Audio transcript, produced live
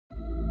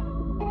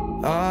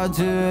I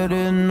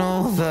didn't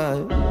know that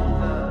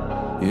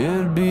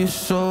it'd be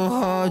so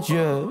hard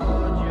yet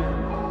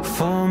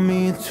for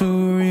me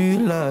to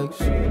relax,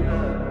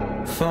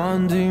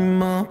 finding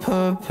my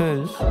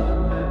purpose.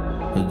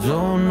 I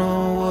don't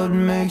know what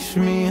makes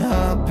me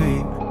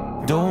happy,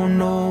 don't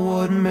know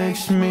what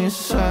makes me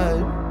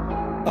sad.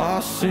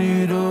 I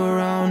sit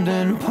around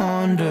and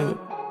ponder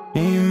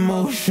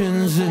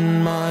emotions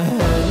in my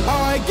head.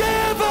 I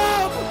give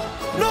up,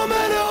 no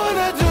matter what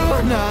I do,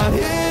 not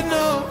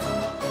enough.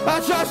 I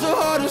try so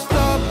hard to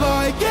stop,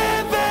 I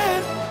give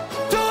in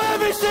to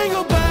every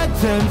single bad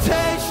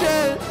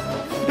temptation.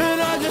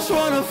 And I just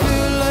wanna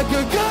feel like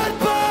a good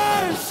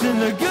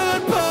person, a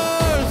good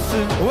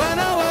person. When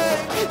I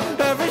wake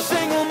every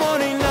single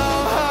morning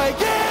now, I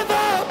give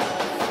up.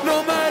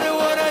 No matter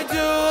what I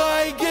do,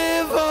 I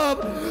give up,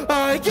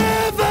 I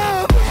give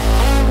up.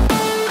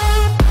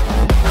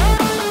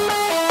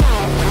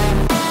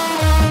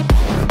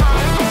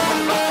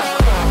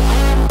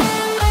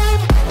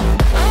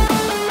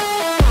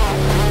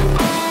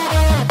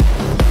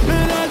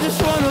 And I just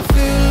wanna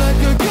feel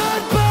like a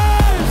good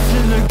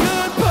person, a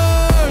good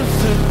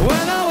person.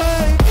 When I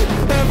wake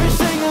every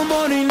single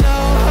morning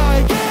now, I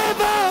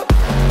give up,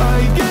 I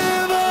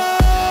give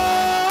up.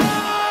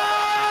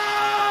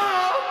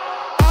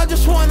 I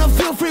just wanna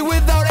feel free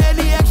without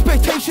any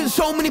expectations.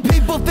 So many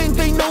people think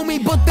they know me,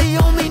 but they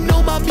only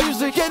know my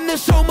music. And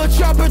there's so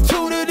much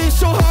opportunity,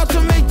 so hard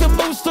to make the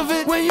most of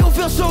it. When you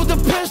feel so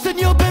depressed and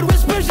your bed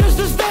whispers just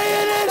to stay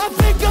in it, I